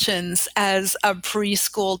observations as a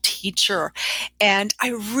preschool teacher. And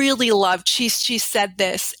I really loved, she said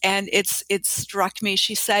this, and it struck me.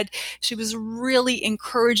 She said she was really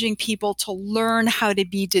encouraging people to learn how to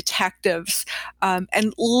be detectives.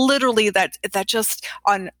 And literally that just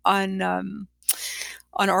on our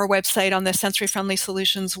website, on the Sensory Friendly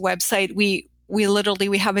Solutions website, we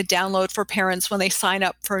have a download for parents when they sign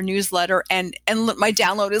up for a newsletter, and my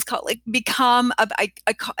download is called I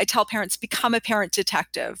tell parents, become a parent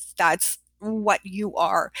detective. That's what you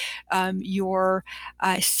are. You're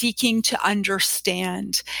seeking to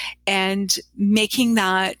understand and making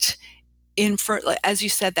that, as you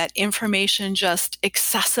said, that information just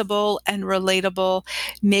accessible and relatable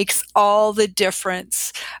makes all the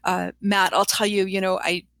difference. Matt, I'll tell you,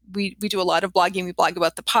 we do a lot of blogging. We blog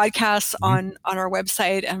about the podcasts on our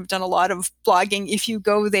website, and I've done a lot of blogging. If you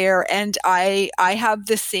go there, and I have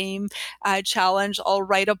the same challenge. I'll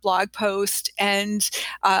write a blog post, and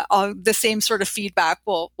the same sort of feedback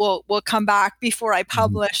will come back before I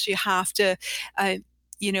publish. You have to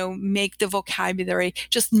make the vocabulary,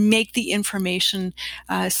 just make the information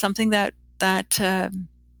something that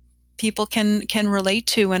people can relate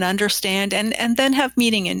to and understand, and then have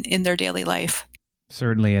meaning in their daily life.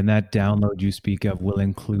 Certainly. And that download you speak of, will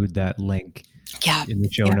include that link in the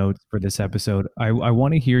show notes for this episode. I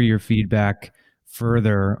want to hear your feedback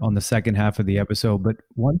further on the second half of the episode. But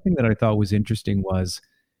one thing that I thought was interesting was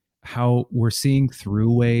how we're seeing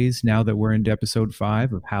through ways now that we're into episode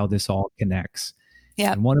 5 of how this all connects.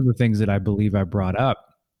 Yeah. And one of the things that I believe I brought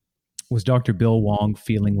up was Dr. Bill Wong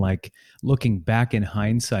feeling like, looking back in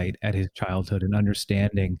hindsight at his childhood and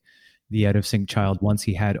understanding the out of sync child once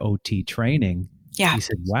he had OT training. Yeah. He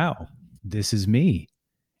said, wow, this is me.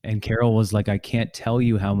 And Carol was like, I can't tell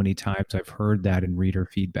you how many times I've heard that in reader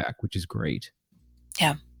feedback, which is great.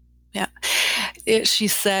 Yeah. Yeah. She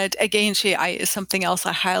said, again, something else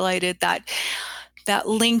I highlighted that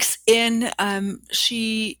links in.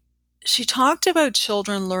 She talked about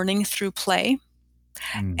children learning through play.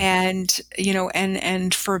 And,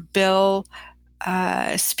 and for Bill,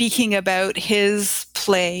 speaking about his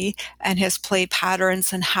play and his play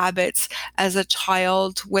patterns and habits as a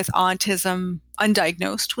child with autism,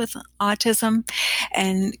 undiagnosed with autism.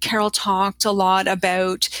 And Carol talked a lot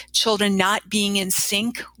about children not being in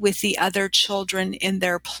sync with the other children in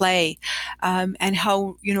their play, and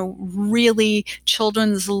how, really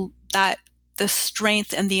children's that the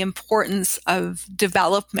strength and the importance of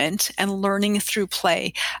development and learning through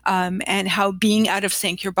play, and how being out of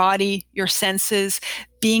sync, your body, your senses,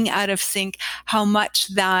 being out of sync, how much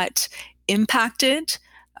that impacted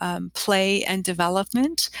play and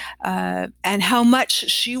development, and how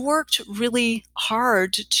much she worked really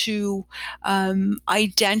hard to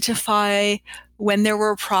identify when there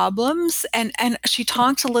were problems. And she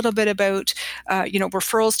talked a little bit about,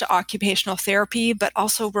 referrals to occupational therapy, but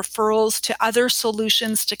also referrals to other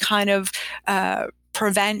solutions to kind of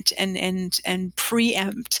prevent and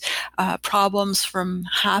preempt problems from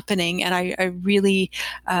happening. And I really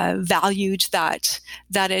valued that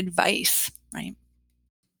advice, right?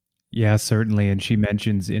 Yeah, certainly. And she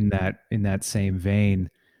mentions in that same vein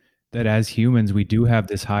that as humans, we do have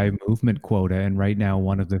this high movement quota. And right now,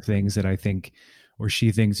 one of the things that I think, or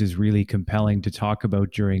she thinks, is really compelling to talk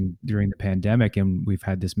about during the pandemic, and we've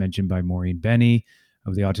had this mentioned by Maureen Benny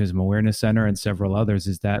of the Autism Awareness Center and several others,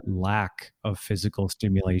 is that lack of physical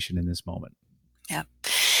stimulation in this moment.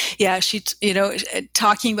 Yeah, she,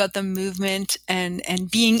 talking about the movement and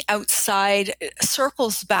being outside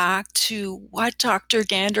circles back to what Dr.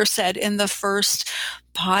 Gander said in the first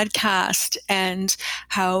podcast, and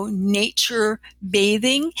how nature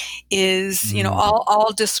bathing is,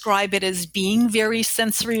 I'll describe it as being very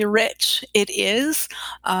sensory rich. It is,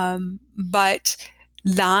 but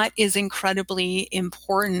that is incredibly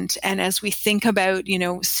important. And as we think about,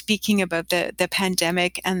 speaking about the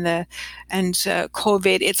pandemic and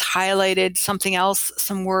COVID, it's highlighted something else,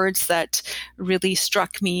 some words that really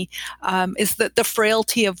struck me, is that the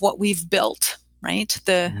frailty of what we've built, right?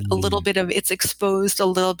 A little bit of, it's exposed a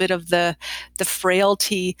little bit of the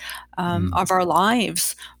frailty of our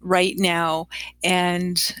lives right now,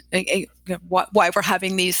 and why we're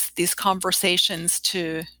having these conversations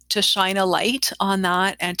to shine a light on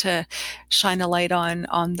that and to shine a light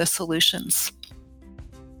on the solutions.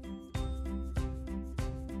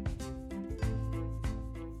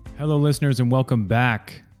 Hello, listeners, and welcome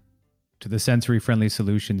back to the Sensory Friendly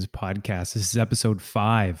Solutions podcast. This is episode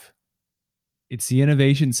 5. It's the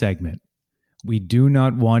innovation segment. We do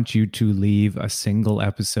not want you to leave a single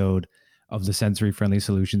episode of the Sensory Friendly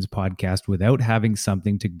Solutions podcast without having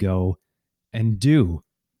something to go and do.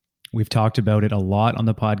 We've talked about it a lot on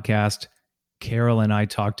the podcast. Carol and I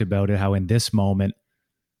talked about it, how in this moment,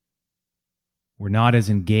 we're not as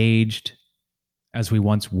engaged as we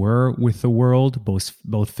once were with the world,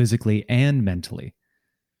 both physically and mentally.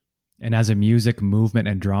 And as a music, movement,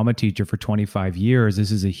 and drama teacher for 25 years,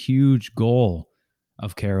 this is a huge goal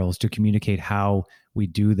of Carol's, to communicate how we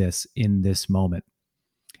do this in this moment.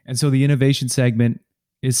 And so the innovation segment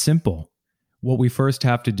is simple. What we first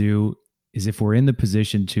have to do is, if we're in the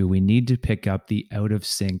position to, we need to pick up The Out of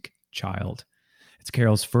Sync Child. It's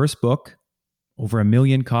Carol's first book, over 1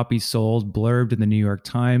 million copies sold, blurbed in the New York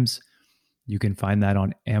Times. You can find that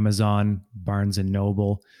on Amazon, Barnes &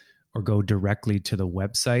 Noble, or go directly to the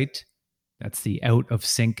website. That's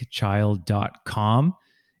theoutofsyncchild.com,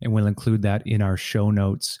 and we'll include that in our show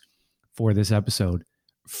notes for this episode.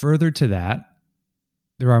 Further to that,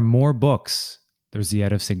 there are more books. There's The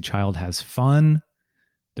Out of Sync Child Has Fun.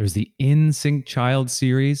 There's the In Sync Child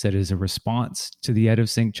series that is a response to the Out of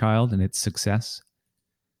Sync Child and its success.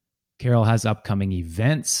 Carol has upcoming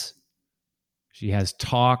events. She has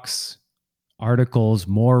talks, articles,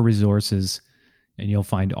 more resources, and you'll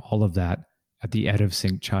find all of that at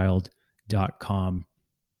theoutofsyncchild.com.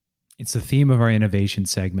 It's the theme of our innovation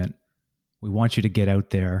segment. We want you to get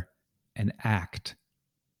out there and act.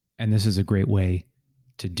 And this is a great way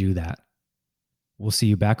to do that. We'll see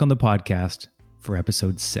you back on the podcast for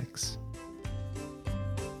episode 6.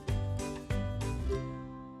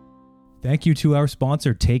 Thank you to our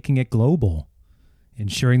sponsor, Taking It Global,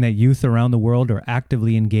 ensuring that youth around the world are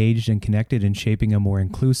actively engaged and connected in shaping a more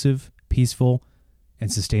inclusive, peaceful,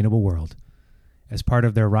 and sustainable world. As part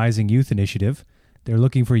of their Rising Youth initiative, they're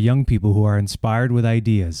looking for young people who are inspired with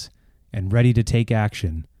ideas and ready to take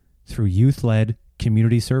action through youth-led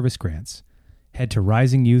community service grants. Head to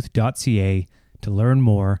risingyouth.ca to learn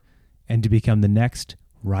more and to become the next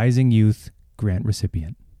Rising Youth grant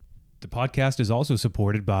recipient. The podcast is also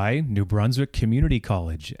supported by New Brunswick Community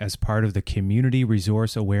College as part of the Community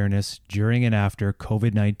Resource Awareness During and After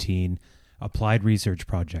COVID-19 Applied Research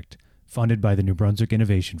Project, funded by the New Brunswick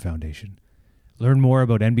Innovation Foundation. Learn more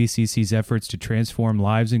about NBCC's efforts to transform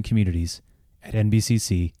lives and communities at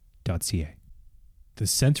nbcc.ca. The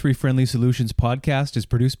Sensory Friendly Solutions podcast is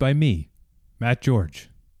produced by me, Matt George,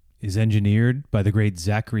 is engineered by the great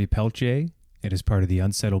Zachary Pelche, and is part of the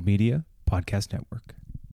Unsettled Media Podcast Network.